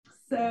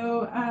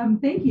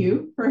Thank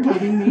you for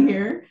having me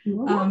here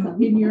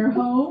in your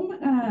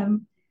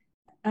home.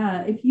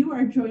 If you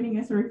are joining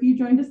us, or if you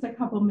joined us a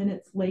couple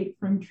minutes late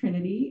from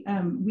Trinity,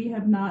 we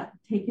have not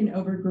taken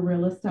over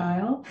guerrilla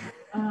style,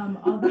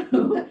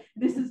 although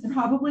this is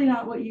probably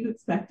not what you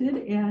expected.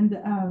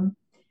 And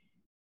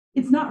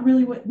it's not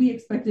really what we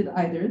expected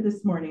either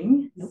this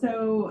morning. Nope.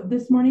 So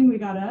this morning we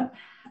got up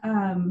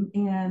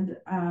and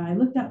I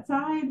looked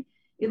outside.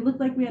 It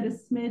looked like we had a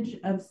smidge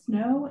of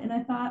snow, and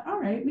I thought, all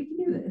right, we can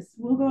do this.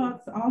 We'll go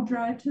out. I'll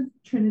drive to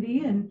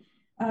Trinity, and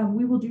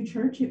we will do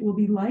church. It will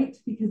be light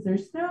because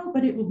there's snow,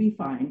 but it will be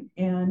fine.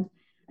 And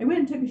I went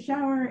and took a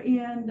shower,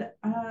 and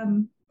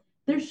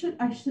there should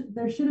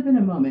have been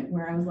a moment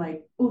where I was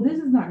like, oh, this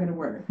is not going to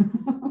work.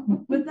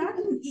 But that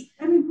didn't.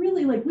 I mean,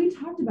 really, like, we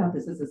talked about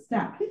this as a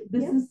staff.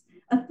 This is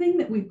a thing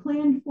that we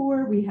planned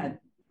for. We had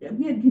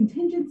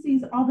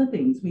contingencies, all the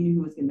things. We knew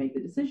who was going to make the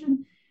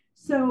decision.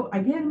 So I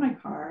get in my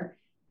car,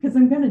 because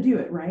I'm going to do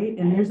it, right?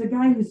 And there's a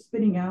guy who's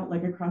spitting out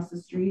like across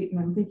the street, and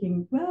I'm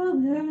thinking, well,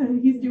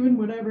 he's doing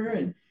whatever.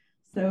 And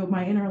so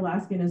my inner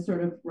Alaskan is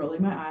sort of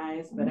rolling my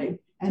eyes, but I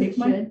take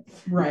my,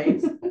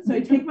 right. So I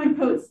take my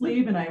coat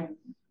sleeve and I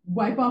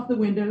wipe off the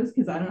windows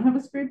because I don't have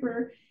a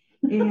scraper.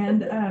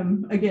 And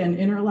again,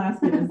 inner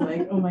Alaskan is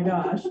like, oh my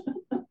gosh.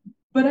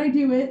 But I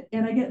do it,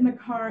 and I get in the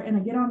car and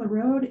I get on the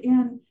road,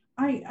 and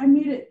I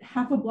made it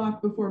half a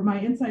block before my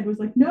inside was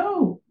like,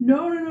 no,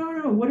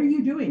 what are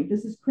you doing?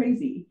 This is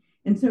crazy.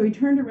 And so he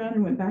turned around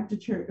and went back to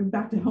church,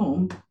 back to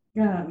home.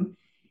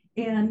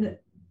 And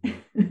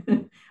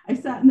I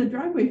sat in the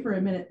driveway for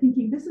a minute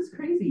thinking, this is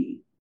crazy.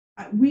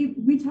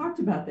 We talked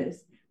about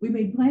this. We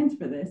made plans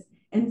for this.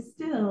 And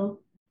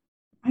still,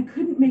 I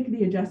couldn't make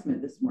the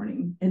adjustment this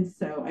morning. And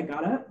so I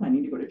got up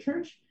planning to go to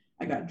church.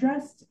 I got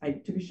dressed. I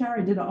took a shower.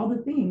 I did all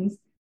the things.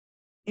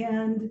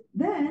 And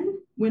then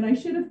when I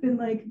should have been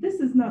like, this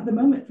is not the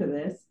moment for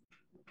this,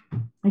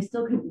 I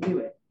still couldn't do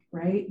it,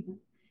 right?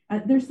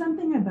 There's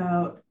something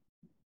about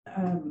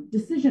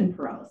decision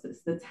paralysis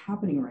that's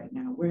happening right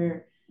now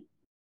where,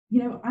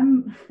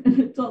 I'm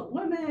an adult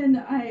woman,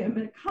 I am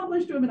an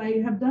accomplished woman,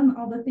 I have done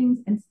all the things,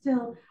 and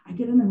still I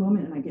get in the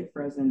moment and I get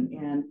frozen,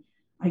 and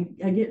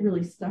I get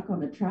really stuck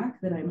on the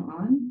track that I'm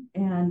on,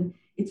 and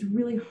it's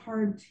really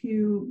hard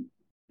to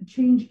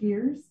change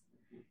gears.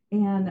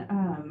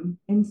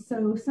 And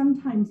so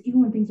sometimes,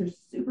 even when things are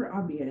super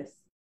obvious,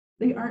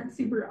 they aren't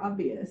super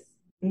obvious.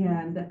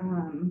 And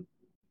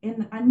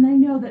I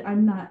know that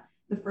I'm not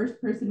the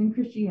first person in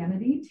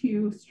Christianity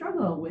to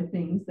struggle with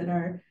things that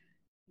are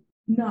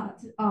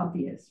not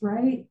obvious,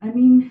 right? I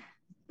mean,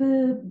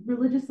 the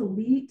religious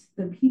elite,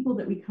 the people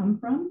that we come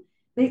from,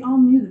 they all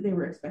knew that they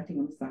were expecting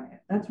a Messiah.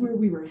 That's where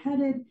we were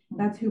headed.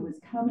 That's who was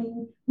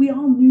coming. We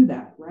all knew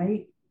that,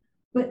 right?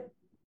 But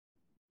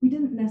we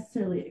didn't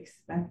necessarily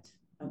expect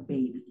a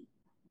baby,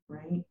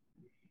 right?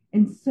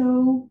 And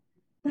so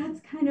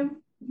that's kind of,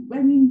 I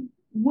mean,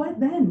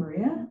 what then,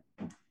 Maria?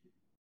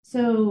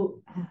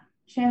 So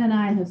Shannon and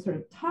I have sort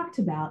of talked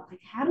about,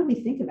 like, how do we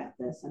think about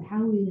this and how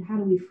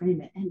do we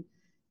frame it? And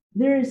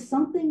there is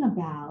something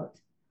about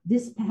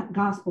this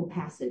gospel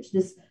passage,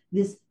 this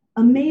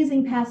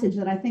amazing passage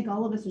that I think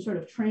all of us are sort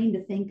of trained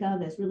to think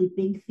of as really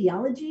big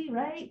theology,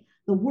 right?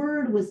 The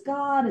Word was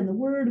God, and the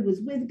Word was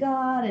with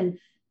God, and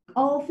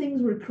all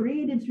things were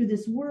created through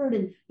this Word.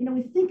 And,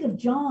 we think of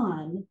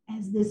John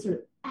as this sort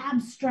of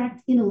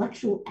abstract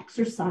intellectual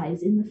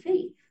exercise in the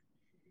faith.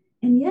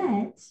 And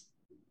yet,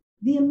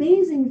 the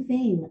amazing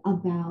thing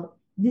about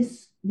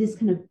this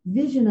kind of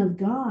vision of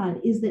God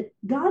is that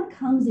God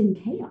comes in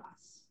chaos.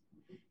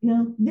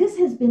 This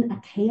has been a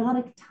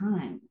chaotic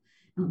time.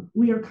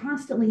 We are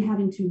constantly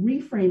having to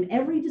reframe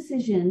every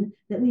decision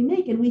that we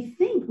make, and we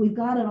think we've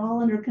got it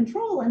all under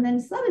control. And then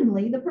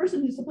suddenly the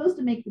person who's supposed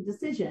to make the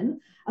decision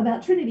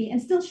about Trinity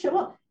and still show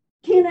up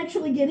can't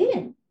actually get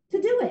in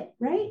to do it,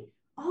 right?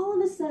 All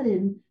of a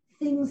sudden,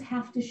 things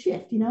have to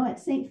shift. At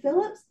St.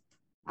 Philip's,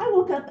 I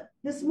woke up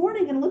this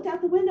morning and looked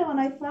out the window and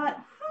I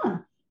thought,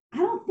 I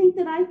don't think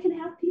that I can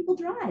have people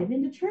drive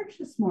into church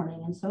this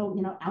morning. And so,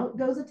 out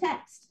goes a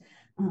text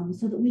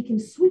so that we can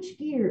switch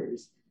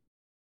gears.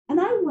 And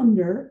I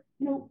wonder,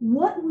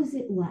 what was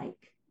it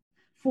like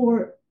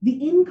for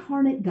the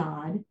incarnate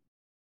God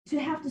to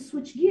have to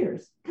switch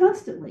gears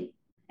constantly?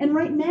 And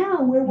right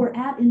now, where we're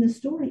at in the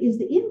story is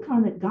the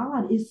incarnate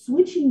God is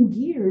switching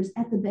gears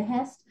at the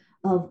behest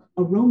of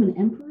a Roman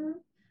emperor,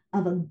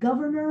 of a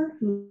governor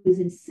who is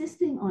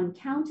insisting on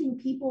counting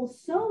people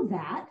so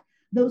that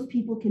those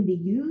people can be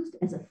used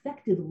as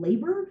effective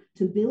labor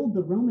to build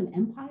the Roman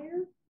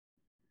Empire.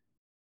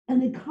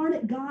 An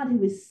incarnate God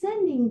who is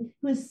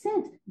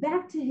sent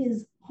back to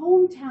his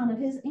hometown of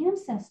his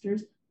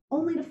ancestors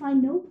only to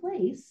find no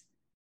place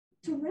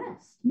to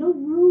rest. No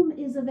room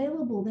is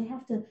available. They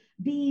have to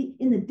be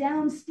in the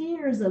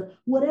downstairs of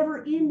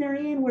whatever inn they're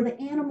in where the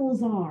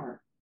animals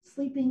are,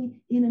 sleeping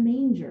in a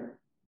manger.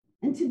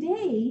 And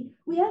today,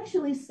 we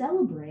actually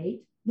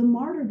celebrate the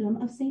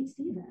martyrdom of St.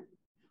 Stephen,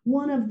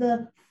 one of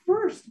the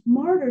first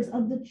martyrs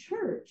of the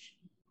church,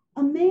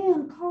 a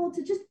man called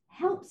to just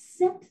help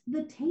set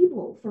the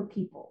table for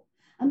people,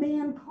 a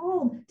man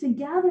called to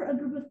gather a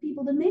group of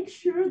people to make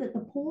sure that the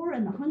poor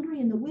and the hungry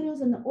and the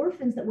widows and the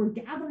orphans that were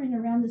gathering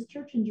around this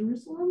church in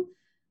Jerusalem,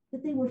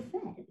 that they were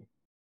fed,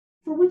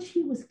 for which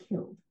he was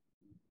killed.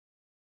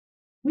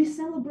 We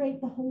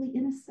celebrate the Holy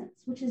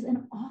Innocents, which is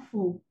an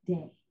awful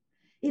day.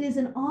 It is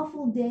an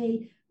awful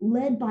day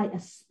led by a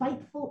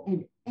spiteful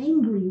and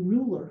angry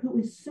ruler who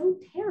is so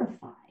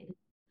terrified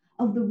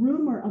of the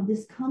rumor of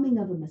this coming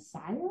of a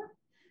Messiah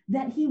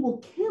that he will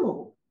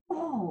kill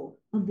all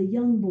of the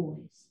young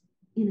boys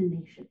in a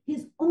nation.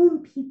 His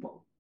own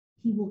people,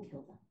 he will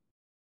kill them.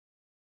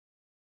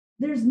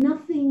 There's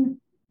nothing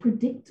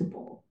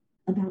predictable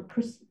about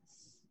Christmas.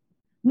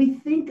 We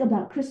think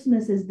about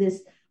Christmas as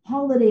this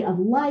holiday of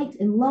light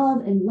and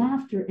love and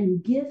laughter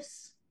and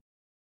gifts,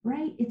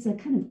 right? It's a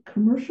kind of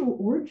commercial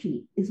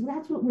orgy.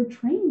 That's what we're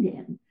trained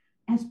in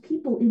as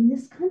people in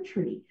this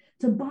country,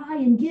 to buy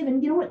and give.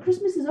 And you know what?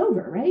 Christmas is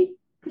over, right?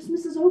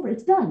 Christmas is over.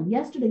 It's done.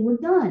 Yesterday, we're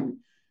done.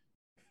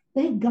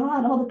 Thank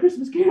God all the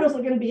Christmas carols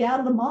are going to be out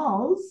of the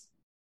malls.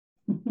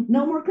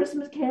 No more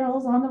Christmas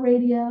carols on the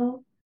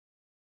radio.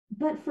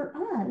 But for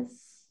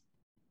us,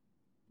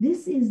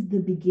 this is the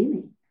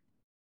beginning.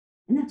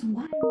 And that's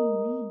why we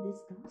read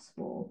this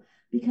gospel,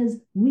 because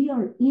we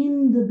are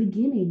in the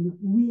beginning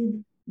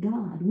with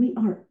God. We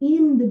are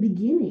in the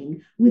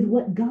beginning with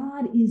what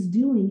God is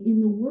doing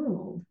in the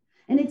world.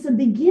 And it's a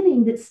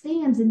beginning that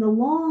stands in the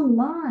long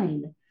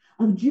line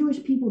of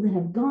Jewish people that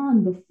have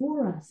gone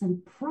before us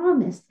and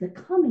promised the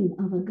coming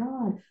of a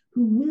God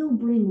who will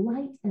bring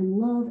light and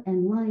love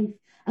and life,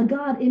 a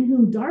God in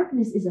whom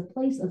darkness is a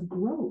place of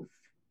growth,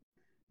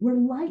 where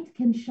light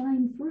can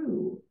shine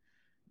through.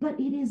 But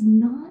it is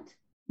not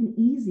an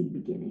easy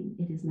beginning.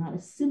 It is not a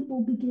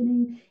simple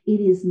beginning. It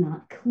is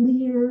not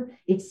clear.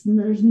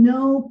 There's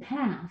no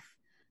path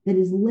that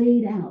is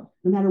laid out.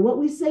 No matter what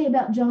we say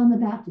about John the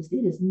Baptist,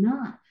 it is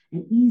not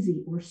an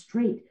easy or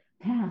straight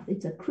path.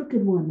 It's a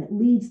crooked one that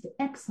leads to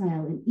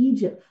exile in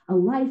Egypt, a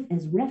life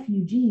as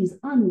refugees,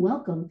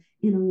 unwelcome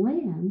in a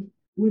land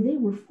where they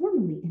were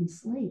formerly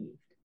enslaved.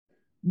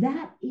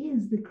 That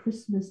is the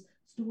Christmas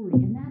story,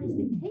 and that is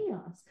the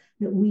chaos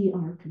that we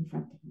are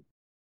confronting.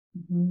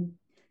 Mm-hmm.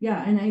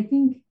 Yeah, and I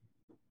think,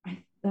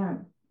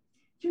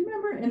 do you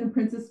remember in The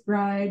Princess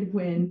Bride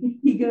when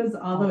he goes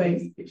all the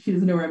way? She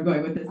doesn't know where I'm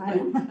going with this,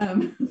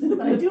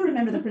 but I do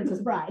remember The Princess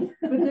Bride.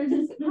 But there's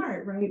this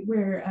part, right,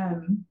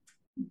 where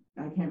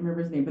I can't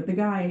remember his name, but the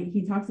guy,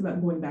 he talks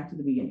about going back to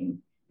the beginning.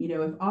 You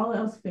know, if all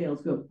else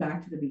fails, go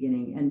back to the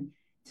beginning. And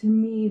to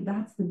me,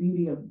 that's the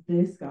beauty of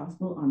this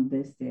gospel on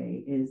this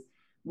day, is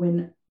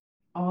when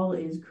all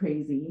is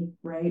crazy,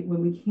 right?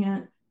 When we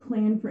can't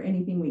plan for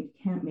anything, we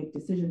can't make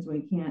decisions,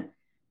 we can't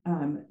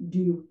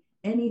do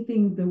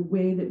anything the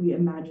way that we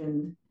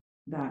imagined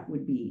that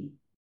would be,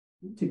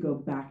 to go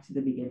back to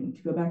the beginning,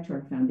 to go back to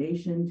our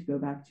foundation, to go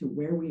back to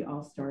where we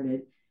all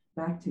started,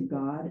 back to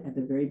God at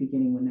the very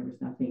beginning when there was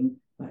nothing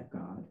but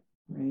God,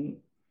 right?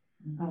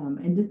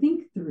 And to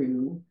think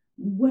through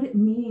what it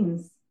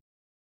means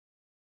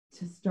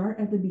to start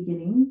at the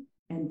beginning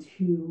and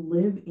to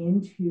live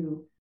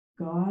into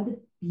God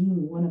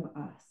being one of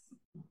us,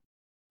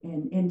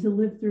 and to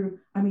live through.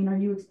 I mean, are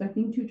you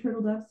expecting 2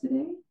 turtle doves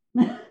today?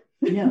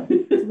 No,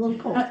 it's a little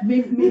cold.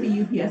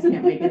 Maybe UPS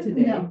can't make it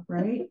today, no.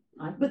 Right?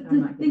 But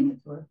I'm not getting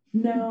it to her.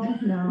 No,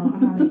 you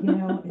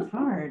know, it's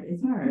hard.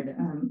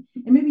 And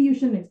maybe you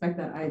shouldn't expect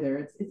that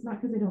either. It's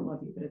not because they don't love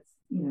you, but it's,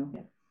 you know.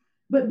 Yeah.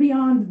 But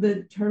beyond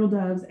the turtle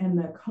doves and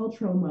the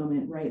cultural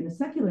moment, right, and the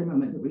secular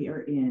moment that we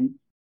are in,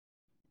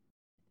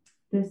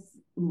 this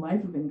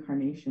life of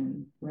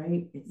incarnation,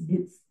 right?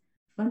 It's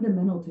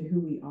fundamental to who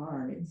we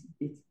are.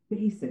 It's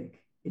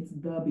basic. It's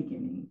the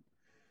beginning.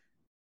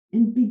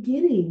 And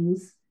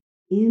beginnings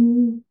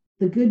in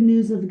the good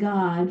news of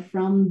God,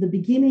 from the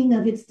beginning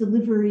of its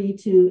delivery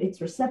to its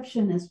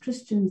reception as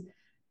Christians,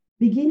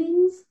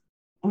 beginnings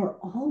are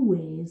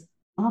always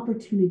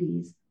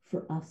opportunities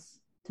for us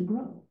to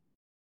grow.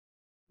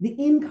 The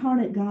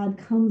incarnate God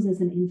comes as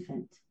an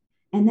infant,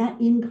 and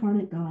that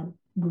incarnate God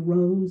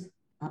grows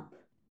up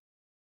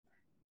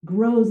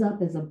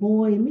as a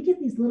boy, and we get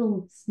these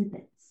little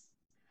snippets.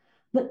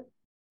 But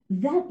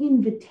that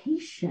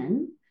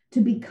invitation to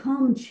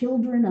become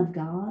children of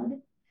God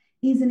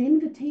is an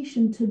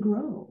invitation to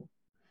grow,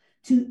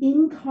 to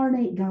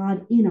incarnate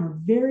God in our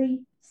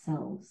very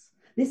selves.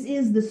 This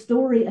is the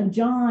story of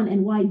John,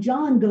 and why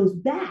John goes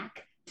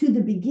back to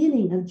the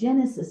beginning of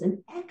Genesis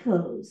and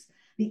echoes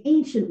the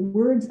ancient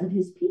words of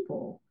his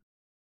people.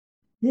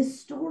 This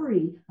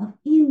story of,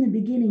 in the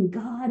beginning,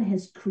 God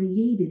has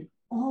created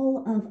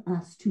all of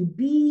us to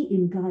be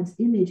in God's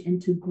image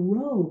and to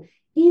grow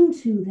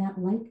into that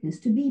likeness,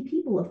 to be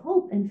people of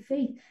hope and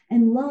faith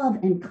and love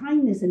and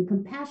kindness and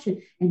compassion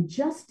and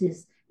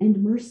justice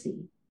and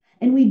mercy.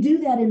 And we do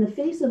that in the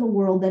face of a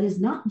world that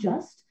is not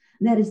just,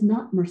 that is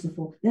not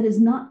merciful, that is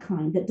not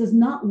kind, that does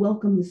not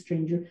welcome the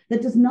stranger,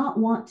 that does not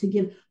want to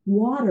give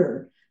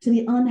water to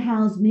the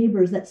unhoused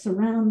neighbors that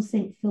surround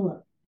St.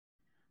 Philip.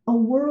 A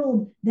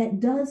world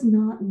that does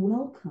not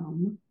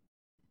welcome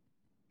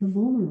the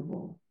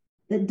vulnerable,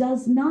 that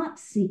does not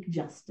seek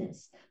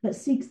justice, but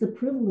seeks the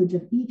privilege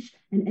of each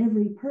and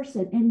every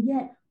person. And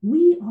yet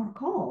we are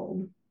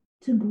called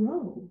to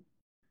grow,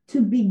 to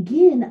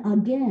begin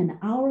again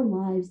our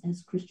lives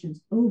as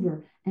Christians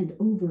over and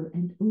over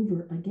and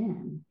over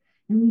again.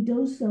 And we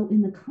do so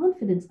in the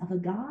confidence of a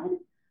God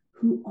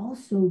who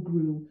also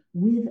grew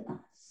with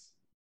us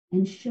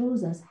and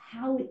shows us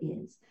how it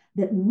is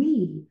that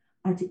we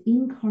are to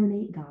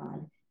incarnate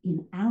God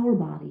in our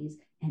bodies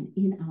and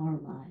in our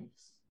lives.